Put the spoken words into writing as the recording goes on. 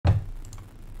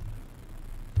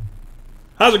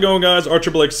How's it going, guys?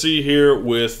 RAGINxxC here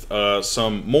with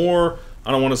some more,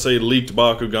 I don't want to say leaked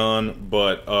Bakugan,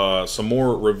 but some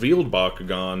more revealed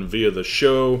Bakugan via the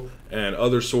show and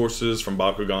other sources from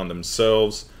Bakugan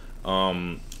themselves.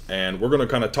 And we're going to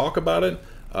kind of talk about it.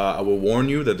 I will warn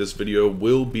you that this video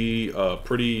will be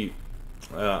pretty...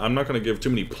 I'm not going to give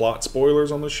too many plot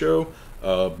spoilers on the show,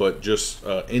 but just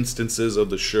instances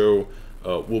of the show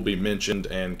will be mentioned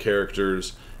and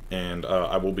characters. And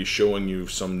I will be showing you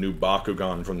some new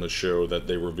Bakugan from the show that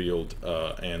they revealed,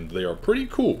 and they are pretty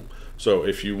cool. So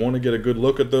if you want to get a good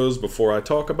look at those before I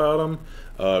talk about them,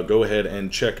 go ahead and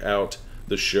check out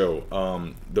the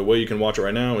show. The way you can watch it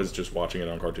right now is just watching it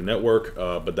on Cartoon Network,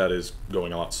 but that is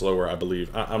going a lot slower, I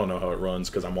believe. I don't know how it runs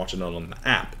because I'm watching it on the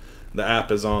app. The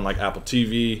app is on like Apple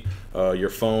TV, your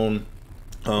phone.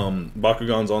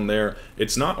 Bakugan's on there.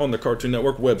 It's not on the Cartoon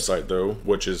Network website though,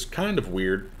 which is kind of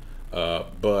weird.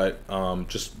 But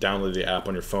just download the app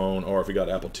on your phone, or if you got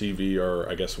Apple TV or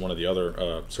I guess one of the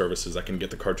other services that can get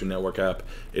the Cartoon Network app,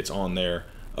 it's on there.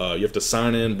 You have to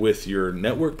sign in with your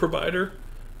network provider.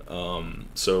 I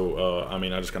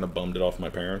mean, I just kind of bummed it off my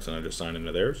parents and I just signed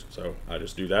into theirs. So I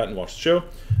just do that and watch the show.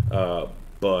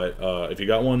 But if you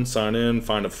got one, sign in,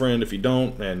 find a friend if you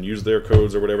don't, and use their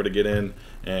codes or whatever to get in,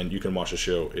 and you can watch the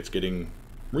show. It's getting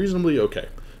reasonably okay.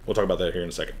 We'll talk about that here in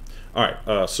a second.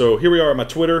 Alright, so here we are at my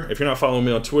Twitter. If you're not following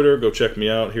me on Twitter, go check me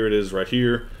out. Here it is right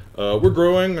here. We're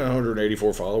growing,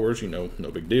 184 followers, you know, no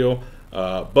big deal.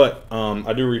 But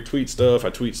I do retweet stuff, I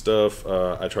tweet stuff,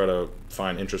 I try to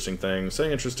find interesting things,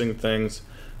 say interesting things.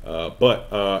 But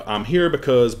I'm here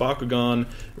because Bakugan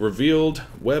revealed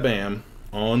Webam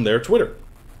on their Twitter.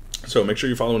 So make sure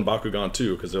you're following Bakugan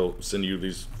too, because they'll send you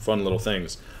these fun little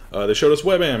things. They showed us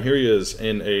Webam. Here he is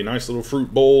in a nice little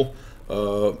fruit bowl. I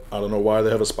don't know why they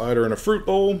have a spider in a fruit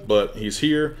bowl, but he's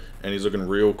here and he's looking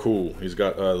real cool. He's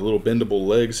got little bendable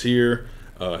legs here.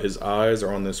 His eyes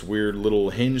are on this weird little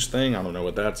hinge thing. I don't know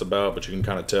what that's about, but you can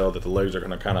kind of tell that the legs are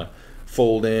going to kind of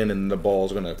fold in and the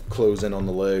ball's going to close in on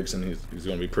the legs, and he's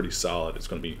going to be pretty solid. It's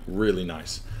going to be really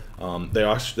nice. They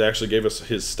actually gave us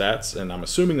his stats, and I'm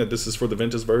assuming that this is for the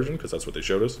Ventus version because that's what they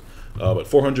showed us. But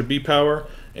 400 B power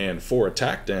and 4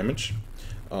 attack damage.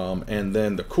 And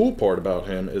then the cool part about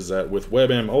him is that with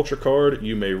Webam Ultra card,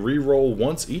 you may re-roll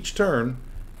once each turn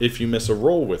if you miss a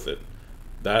roll with it.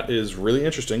 That is really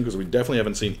interesting because we definitely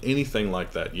haven't seen anything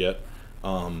like that yet.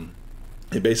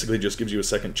 It basically just gives you a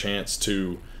second chance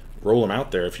to roll him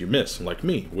out there if you miss, like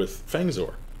me with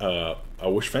Fangzor. I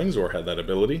wish Fangzor had that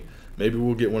ability. Maybe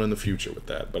we'll get one in the future with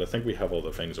that, but I think we have all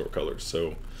the Fangzor colors,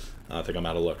 so I think I'm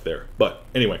out of luck there. But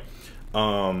anyway,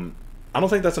 I don't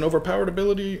think that's an overpowered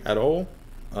ability at all.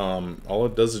 All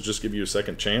it does is just give you a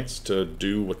second chance to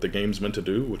do what the game's meant to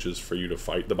do, which is for you to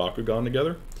fight the Bakugan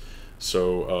together.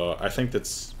 So I think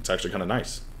it's actually kind of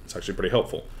nice. It's actually pretty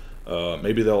helpful.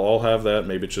 Maybe they'll all have that.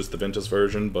 Maybe it's just the Ventus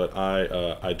version, but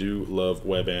I do love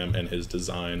Webam, and his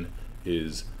design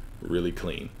is really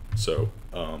clean. So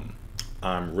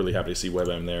I'm really happy to see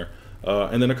Webam there.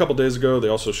 And then a couple days ago, they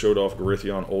also showed off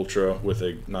Garithion Ultra with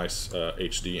a nice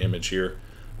HD image here.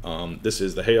 This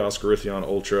is the Chaos Garithion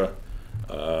Ultra.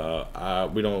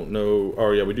 We don't know,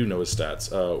 oh yeah, we do know his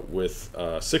stats, with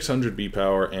 600 B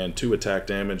power and 2 attack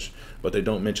damage, but they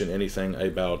don't mention anything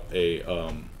about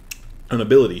an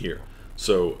ability here.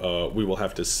 So we will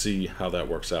have to see how that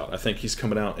works out. I think he's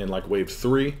coming out in like Wave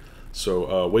 3,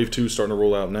 so Wave 2 is starting to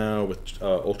roll out now with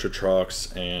Ultra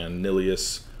Trox and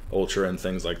Nilius Ultra and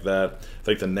things like that. I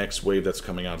think the next wave that's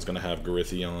coming out is going to have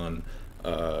Garithion,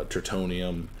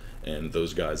 Tritonium, and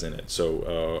those guys in it.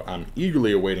 So I'm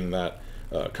eagerly awaiting that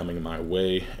coming my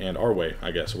way, and our way,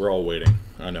 I guess. We're all waiting,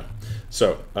 I know.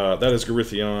 So that is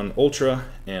Garithion Ultra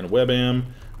and Webam.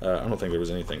 I don't think there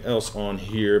was anything else on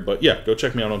here, but yeah, go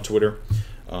check me out on Twitter.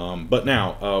 But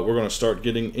now we're going to start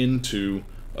getting into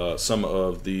some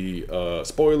of the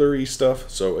spoilery stuff.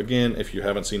 So again, if you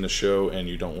haven't seen the show and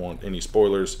you don't want any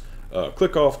spoilers,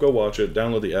 click off, go watch it,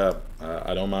 download the app.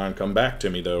 I don't mind, come back to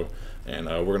me though, and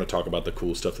we're going to talk about the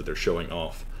cool stuff that they're showing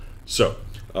off. So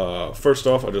first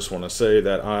off, I just want to say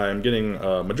that I'm getting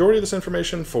majority of this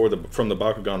information from the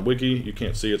Bakugan Wiki. You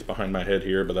can't see it's behind my head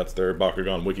here, but that's their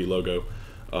Bakugan Wiki logo.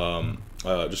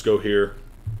 Just go here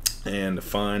and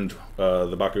find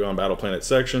the Bakugan Battle Planet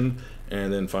section,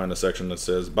 and then find a section that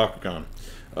says Bakugan.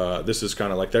 This is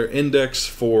kind of like their index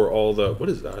for all the... What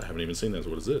is that? I haven't even seen this.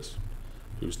 What is this?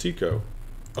 Who's Tico?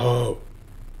 Oh.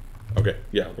 Okay,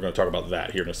 yeah, we're going to talk about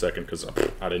that here in a second, because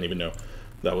I didn't even know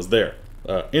that was there.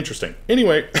 Interesting.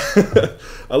 Anyway,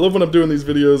 I love when I'm doing these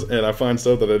videos and I find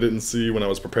stuff that I didn't see when I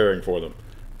was preparing for them.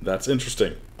 That's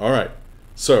interesting. Alright,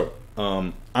 so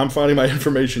I'm finding my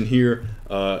information here.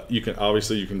 You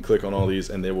can click on all these,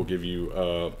 and they will give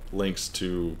you links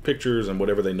to pictures and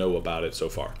whatever they know about it so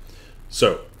far.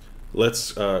 So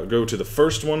let's go to the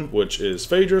first one, which is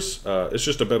Phaedrus. It's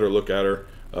just a better look at her.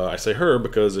 I say her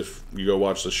because if you go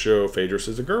watch the show, Phaedrus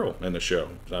is a girl in the show.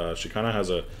 She kind of has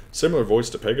a similar voice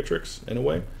to Pegatrix in a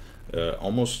way,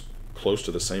 almost close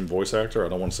to the same voice actor. I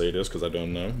don't want to say it is because I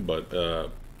don't know, but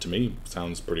to me,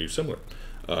 sounds pretty similar.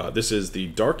 This is the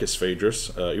darkest Phaedrus.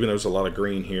 Even though there's a lot of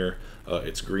green here,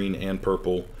 it's green and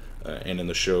purple, and in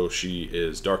the show she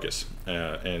is darkest,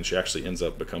 and she actually ends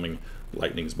up becoming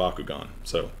Lightning's Bakugan.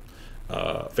 So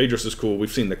Phaedrus is cool.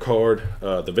 We've seen the card,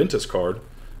 the Ventus card,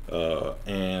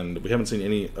 and we haven't seen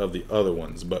any of the other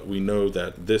ones, but we know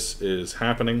that this is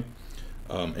happening.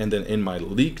 And then in my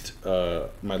leaked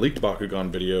Bakugan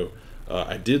video,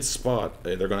 I did spot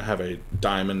they're going to have a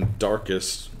Diamond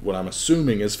Darkest, what I'm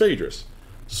assuming is Phaedrus.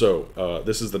 So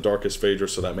this is the darkest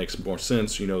Phaedrus, so that makes more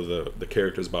sense. You know, the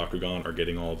characters Bakugan are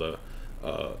getting all the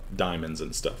diamonds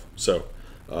and stuff. So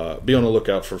be on the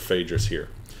lookout for Phaedrus here.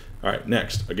 All right,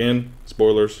 next, again,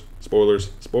 spoilers,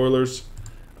 spoilers, spoilers.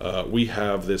 We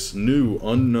have this new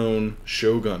unknown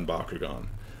Shogun Bakugan.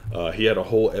 He had a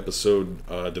whole episode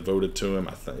devoted to him.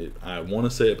 I want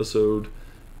to say episode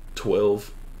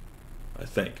 12, I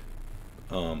think.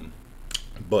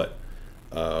 But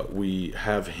we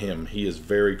have him. He is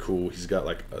very cool. He's got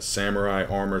like a samurai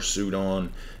armor suit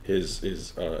on.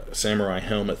 His samurai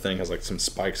helmet thing has like some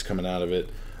spikes coming out of it.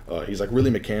 He's like really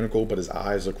mechanical, but his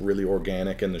eyes look really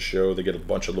organic in the show. They get a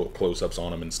bunch of little close-ups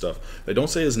on him and stuff. They don't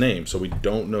say his name, so we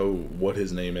don't know what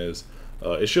his name is.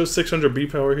 It shows 600 B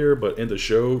power here, but in the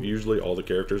show, usually all the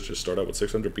characters just start out with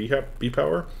 600 B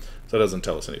power, so that doesn't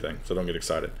tell us anything, so don't get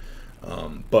excited.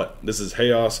 But this is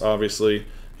Chaos, obviously.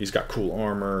 He's got cool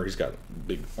armor, he's got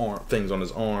big things on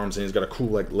his arms, and he's got a cool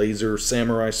like laser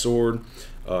samurai sword.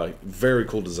 Very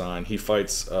cool design. He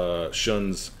fights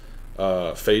Shun's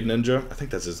Fade Ninja. I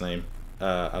think that's his name.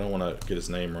 I don't want to get his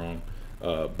name wrong.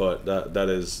 But that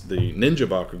is the Ninja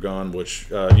Bakugan, which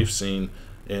you've seen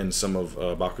in some of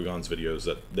Bakugan's videos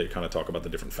that they kind of talk about the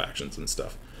different factions and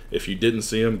stuff. If you didn't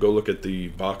see him, go look at the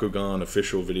Bakugan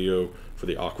official video for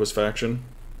the Aquas faction,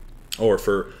 or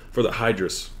for the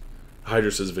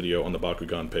Hydras's video on the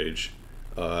Bakugan page.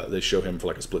 They show him for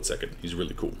like a split second. He's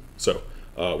really cool. So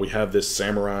we have this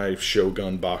Samurai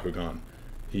Shogun Bakugan.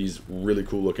 He's really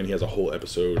cool looking. He has a whole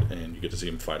episode, and you get to see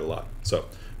him fight a lot. So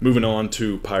moving on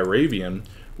to Pyravian,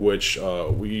 which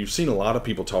we've seen a lot of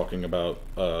people talking about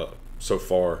so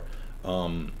far.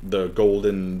 The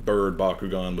Golden Bird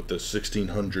Bakugan with the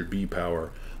 1600 B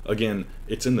power. Again,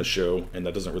 it's in the show, and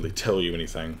that doesn't really tell you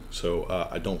anything. So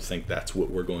I don't think that's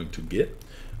what we're going to get.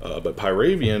 But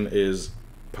Pyravian is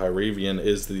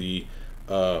the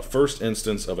first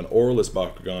instance of an auraless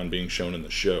Bakugan being shown in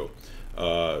the show.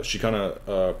 She kind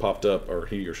of popped up, or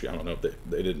he or she, I don't know if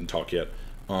they didn't talk yet.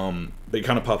 It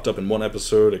kind of popped up in one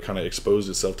episode. It kind of exposed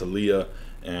itself to Leah,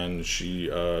 and she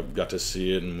got to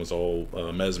see it and was all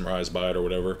mesmerized by it or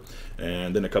whatever.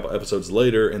 And then a couple episodes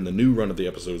later, in the new run of the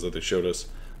episodes that they showed us,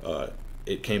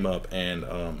 it came up,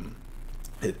 and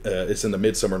it's in the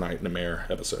Midsummer Nightmare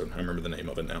episode. I remember the name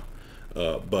of it now.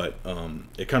 But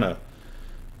it kind of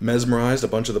mesmerized a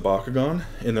bunch of the Bakugan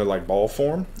in their like ball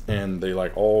form, and they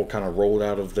like all kind of rolled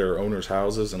out of their owners'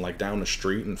 houses and like down the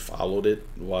street and followed it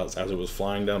as it was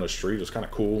flying down the street. It was kind of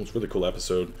cool. It's a really cool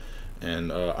episode,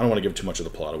 and I don't want to give too much of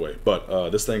the plot away, but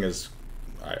this thing is,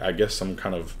 I guess, some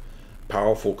kind of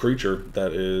powerful creature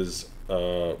that is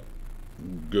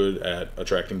good at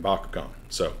attracting Bakugan.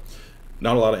 So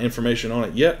not a lot of information on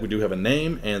it yet. We do have a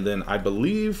name, and then I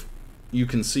believe you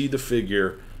can see the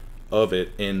figure of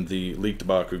it in the leaked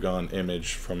Bakugan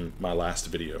image from my last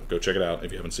video. Go check it out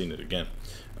if you haven't seen it again.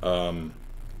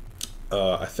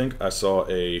 I think I saw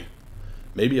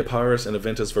maybe a Pyrus and a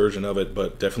Ventus version of it,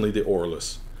 but definitely the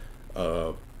Auraless.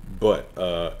 But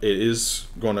it is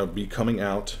going to be coming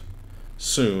out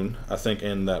soon. I think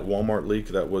in that Walmart leak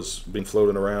that was being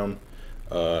floated around,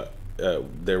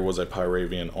 there was a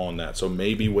Pyravian on that. So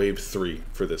maybe wave 3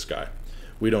 for this guy.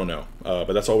 We don't know,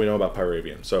 but that's all we know about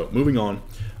Pyravian. So moving on,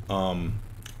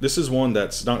 this is one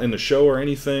that's not in the show or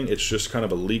anything. It's just kind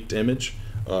of a leaked image.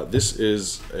 This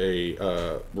is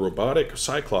a robotic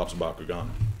Cyclops Bakugan.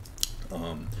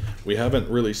 We haven't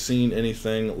really seen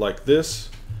anything like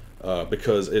this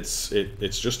because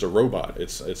it's just a robot.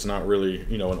 It's not really,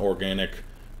 you know, an organic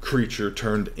creature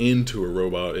turned into a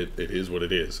robot. It is what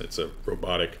it is. It's a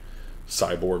robotic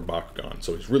cyborg Bakugan.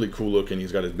 So he's really cool looking.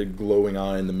 He's got his big glowing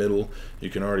eye in the middle. You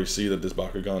can already see that this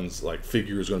Bakugan's like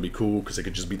figure is going to be cool because it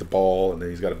could just be the ball, and then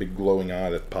he's got a big glowing eye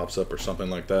that pops up or something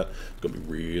like that. It's going to be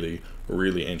really,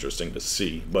 really interesting to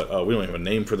see. But we don't have a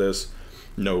name for this.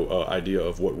 No idea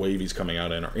of what wave he's coming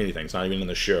out in or anything. It's not even in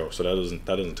the show, so that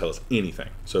doesn't tell us anything.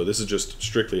 So this is just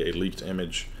strictly a leaked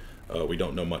image. We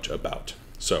don't know much about.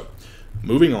 So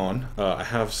moving on, I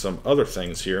have some other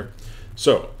things here.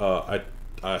 So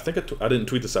I think I didn't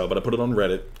tweet this out, but I put it on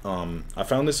Reddit. I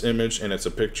found this image, and it's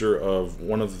a picture of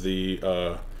one of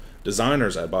the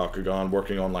designers at Bakugan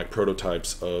working on like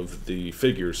prototypes of the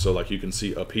figures. So like you can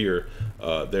see up here,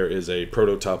 there is a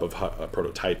prototype of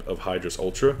Hydrus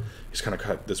Ultra. He's kind of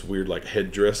got this weird like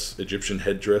headdress, Egyptian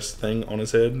headdress thing on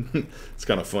his head. It's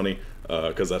kind of funny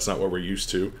because that's not what we're used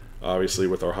to, obviously,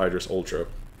 with our Hydrus Ultra.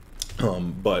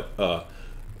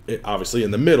 Obviously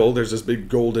in the middle, there's this big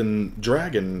golden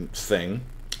dragon thing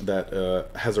that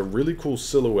has a really cool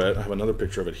silhouette. I have another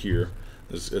picture of it here.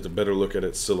 It's a better look at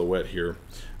its silhouette here.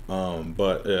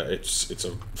 It's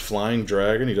a flying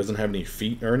dragon. He doesn't have any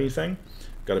feet or anything.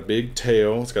 Got a big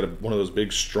tail. It's got one of those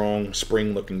big, strong,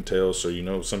 spring-looking tails, so you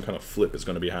know some kind of flip is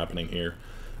going to be happening here.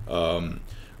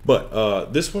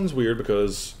 This one's weird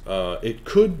because it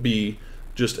could be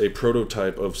just a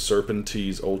prototype of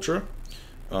Serpentese Ultra.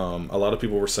 A lot of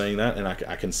people were saying that, and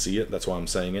I can see it. That's why I'm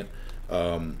saying it.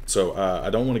 I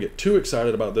don't want to get too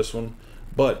excited about this one,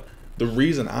 but the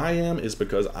reason I am is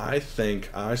because I think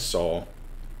I saw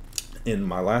in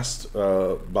my last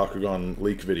Bakugan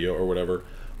leak video or whatever,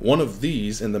 one of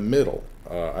these in the middle.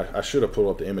 I should have pulled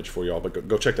up the image for y'all, but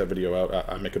go check that video out.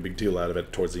 I make a big deal out of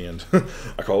it towards the end.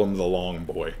 I call him the long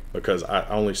boy because I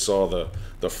only saw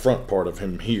the front part of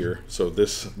him here. So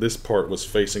this part was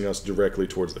facing us directly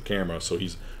towards the camera, so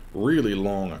he's really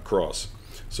long across.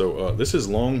 So this is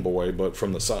long boy, but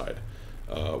from the side.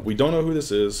 We don't know who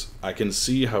this is. I can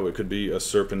see how it could be a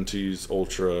Serpentese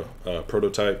Ultra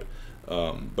prototype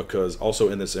because also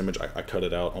in this image, I cut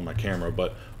it out on my camera,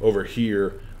 but over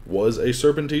here was a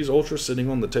Serpentese Ultra sitting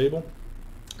on the table.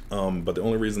 But the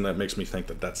only reason that makes me think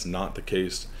that that's not the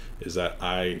case is that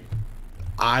I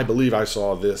believe I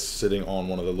saw this sitting on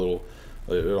one of the little,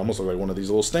 it almost looked like one of these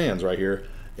little stands right here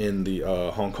in the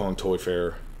Hong Kong Toy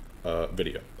Fair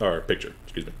video, or picture,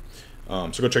 excuse me.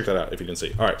 So go check that out if you didn't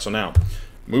see. Alright, so now,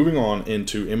 moving on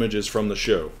into images from the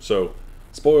show. So,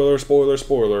 spoiler, spoiler,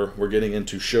 spoiler, we're getting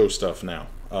into show stuff now.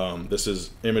 This is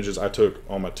images I took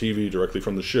on my TV directly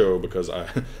from the show because I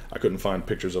couldn't find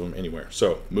pictures of them anywhere.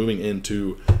 So, moving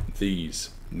into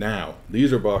these. Now,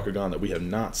 these are Bakugan that we have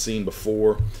not seen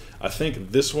before. I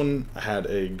think this one had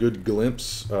a good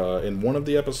glimpse in one of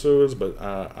the episodes, but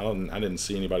I didn't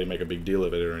see anybody make a big deal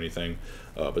of it or anything.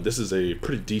 But this is a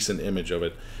pretty decent image of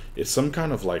it. It's some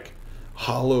kind of like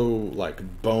hollow,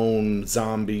 like bone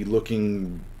zombie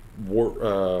looking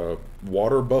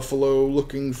water buffalo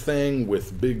looking thing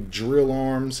with big drill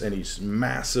arms, and he's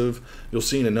massive. You'll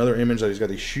see in another image that he's got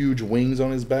these huge wings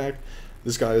on his back.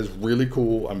 This guy is really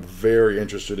cool. I'm very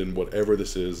interested in whatever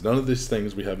this is. None of these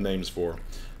things we have names for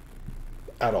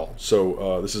at all.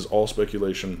 So this is all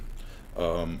speculation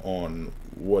on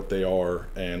what they are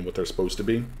and what they're supposed to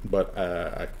be. But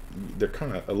they're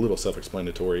kind of a little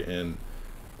self-explanatory in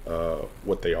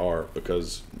what they are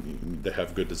because they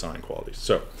have good design qualities.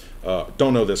 So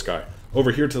don't know this guy.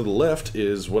 Over here to the left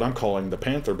is what I'm calling the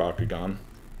Panther Bakugan.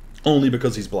 Only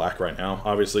because he's black right now.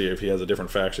 Obviously, if he has a different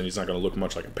faction, he's not going to look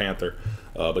much like a panther.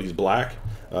 But he's black.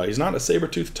 He's not a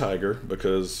saber-toothed tiger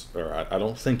because, or I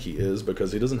don't think he is,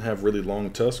 because he doesn't have really long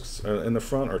tusks in the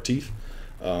front or teeth.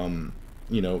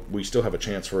 You know, we still have a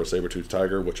chance for a saber-toothed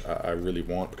tiger, which I really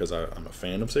want because I'm a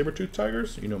fan of saber-toothed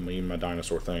tigers. You know me and my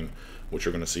dinosaur thing, which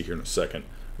you're going to see here in a second.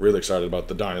 Really excited about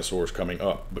the dinosaurs coming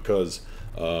up because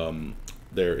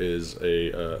there is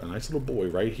a nice little boy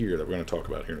right here that we're going to talk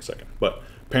about here in a second. But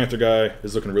Panther guy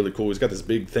is looking really cool. He's got this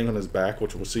big thing on his back,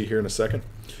 which we'll see here in a second.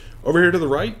 Over here to the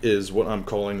right is what I'm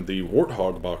calling the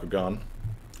Warthog Bakugan.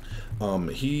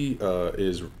 He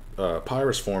is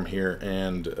Pyrus form here,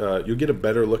 and you'll get a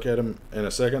better look at him in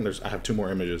a second. I have two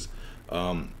more images.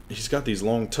 He's got these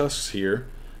long tusks here,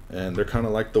 and they're kind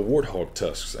of like the Warthog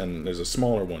tusks, and there's a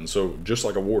smaller one. So just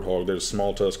like a Warthog, there's a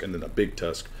small tusk and then a big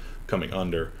tusk coming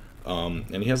under.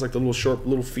 And he has like the little sharp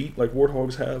little feet like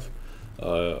Warthogs have.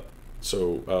 We're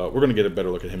going to get a better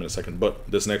look at him in a second. But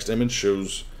this next image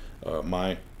shows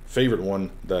my favorite one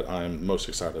that I'm most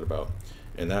excited about.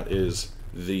 And that is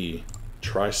the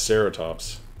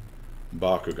Triceratops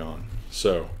Bakugan.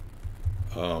 So,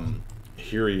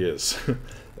 here he is.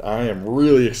 I am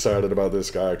really excited about this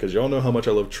guy because y'all know how much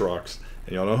I love trucks.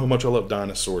 And y'all know how much I love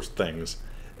dinosaur things.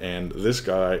 And this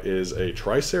guy is a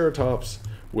Triceratops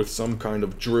with some kind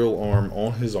of drill arm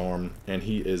on his arm, and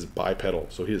he is bipedal,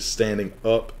 so he is standing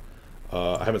up.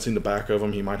 I haven't seen the back of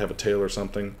him. He might have a tail or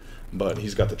something, but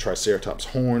he's got the Triceratops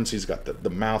horns. He's got the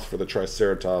mouth for the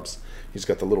Triceratops. He's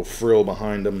got the little frill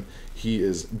behind him. He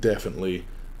is definitely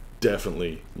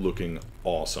looking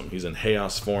awesome. He's in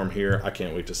Chaos form here. I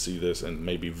can't wait to see this, and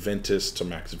maybe Ventus to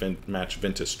match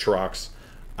Ventus Trox.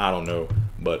 I don't know,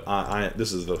 but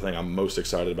this is the thing I'm most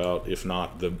excited about, if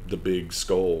not the big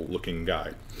skull looking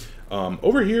guy.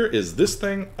 Over here is this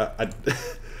thing.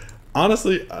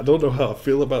 Honestly, I don't know how I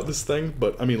feel about this thing,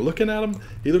 but I mean, looking at him,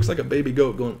 he looks like a baby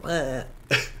goat going,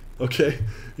 okay?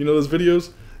 You know those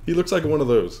videos? He looks like one of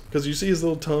those, because you see his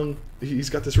little tongue. He's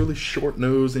got this really short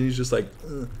nose, and he's just like,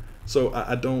 so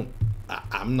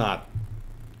I'm not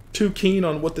too keen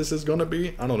on what this is going to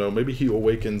be. I don't know, maybe he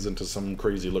awakens into some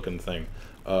crazy looking thing.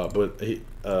 But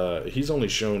he's only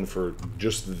shown for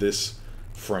just this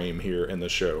frame here in the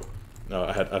show.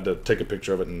 I had to take a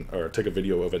picture of it or take a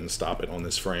video of it and stop it on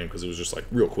this frame because it was just like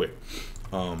real quick.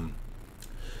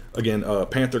 Again,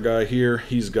 Panther guy here,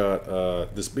 he's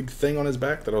got this big thing on his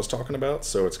back that I was talking about.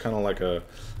 So it's kind of like I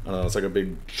don't know, it's like a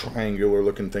big triangular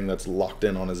looking thing that's locked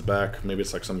in on his back. Maybe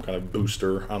it's like some kind of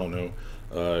booster, I don't know.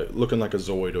 Looking like a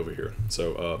Zoid over here.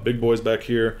 So big boy's back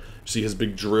here. You see his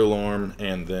big drill arm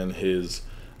and then his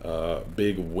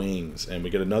big wings, and we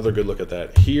get another good look at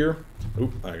that here.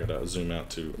 Oop, I gotta zoom out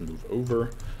to move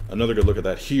over. Another good look at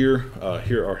that here.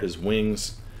 Here are his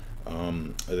wings.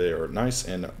 They are nice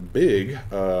and big.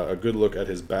 A good look at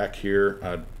his back here.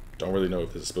 I don't really know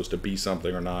if this is supposed to be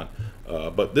something or not,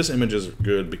 but this image is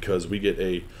good because we get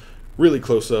a really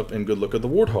close up and good look at the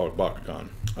Warthog Bakugan.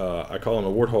 I call him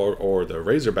a Warthog or the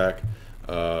Razorback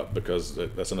because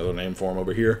that's another name for him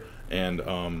over here.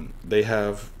 And they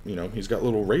have, you know, he's got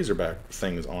little Razorback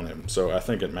things on him. So I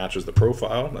think it matches the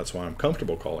profile. That's why I'm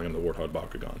comfortable calling him the Warthog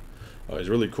Bakugan. He's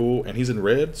really cool, and he's in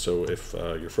red. So if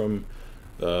you're from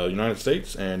the United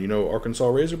States and you know Arkansas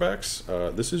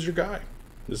Razorbacks, this is your guy.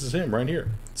 This is him right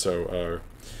here. So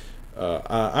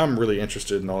I'm really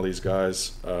interested in all these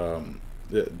guys.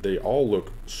 They all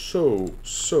look so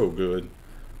good.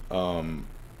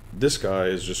 This guy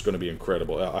is just going to be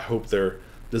incredible. I hope their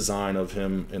design of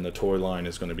him in the toy line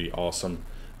is going to be awesome.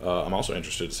 I'm also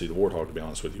interested to see the Warthog, to be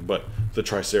honest with you. But the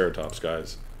Triceratops,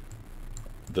 guys.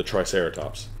 The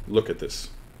Triceratops. Look at this.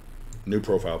 New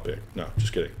profile pic. No,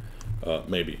 just kidding.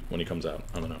 Maybe when he comes out.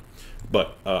 I don't know.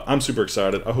 But I'm super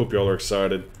excited. I hope y'all are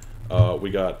excited. We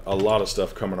got a lot of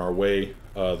stuff coming our way.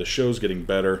 The show's getting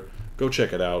better. Go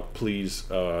check it out, please.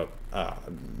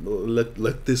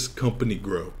 Let this company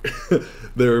grow.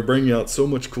 They're bringing out so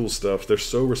much cool stuff. They're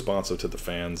so responsive to the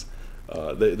fans.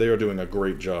 They are doing a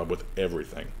great job with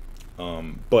everything.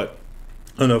 But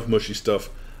enough mushy stuff.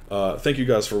 Thank you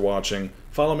guys for watching.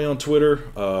 Follow me on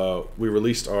Twitter. We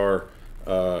released our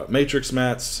Matrix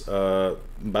mats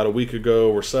about a week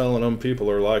ago. We're selling them. People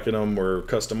are liking them. We're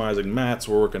customizing mats.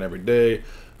 We're working every day.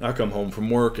 I come home from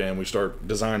work and we start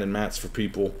designing mats for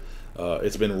people.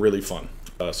 It's been really fun.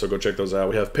 So go check those out.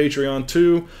 We have Patreon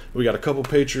too. We got a couple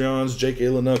Patreons. Jake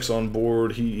Alanuk's on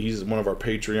board. He's one of our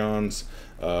Patreons.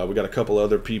 We got a couple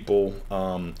other people,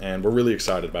 and we're really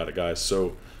excited about it, guys.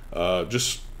 So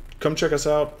just come check us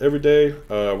out every day.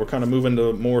 We're kind of moving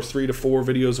to more 3 to 4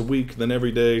 videos a week than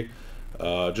every day.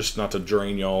 Just not to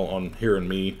drain y'all on hearing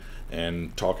me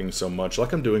and talking so much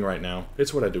like I'm doing right now.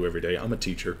 It's what I do every day. I'm a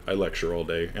teacher. I lecture all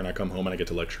day, and I come home and I get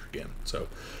to lecture again. So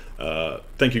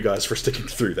thank you guys for sticking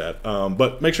through that.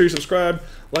 But make sure you subscribe,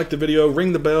 like the video,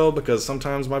 ring the bell, because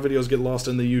sometimes my videos get lost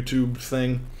in the YouTube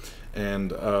thing.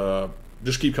 And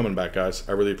just keep coming back, guys.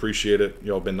 I really appreciate it.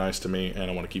 Y'all been nice to me, and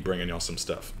I want to keep bringing y'all some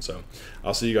stuff. So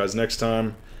I'll see you guys next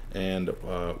time, and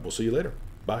we'll see you later.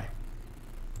 Bye.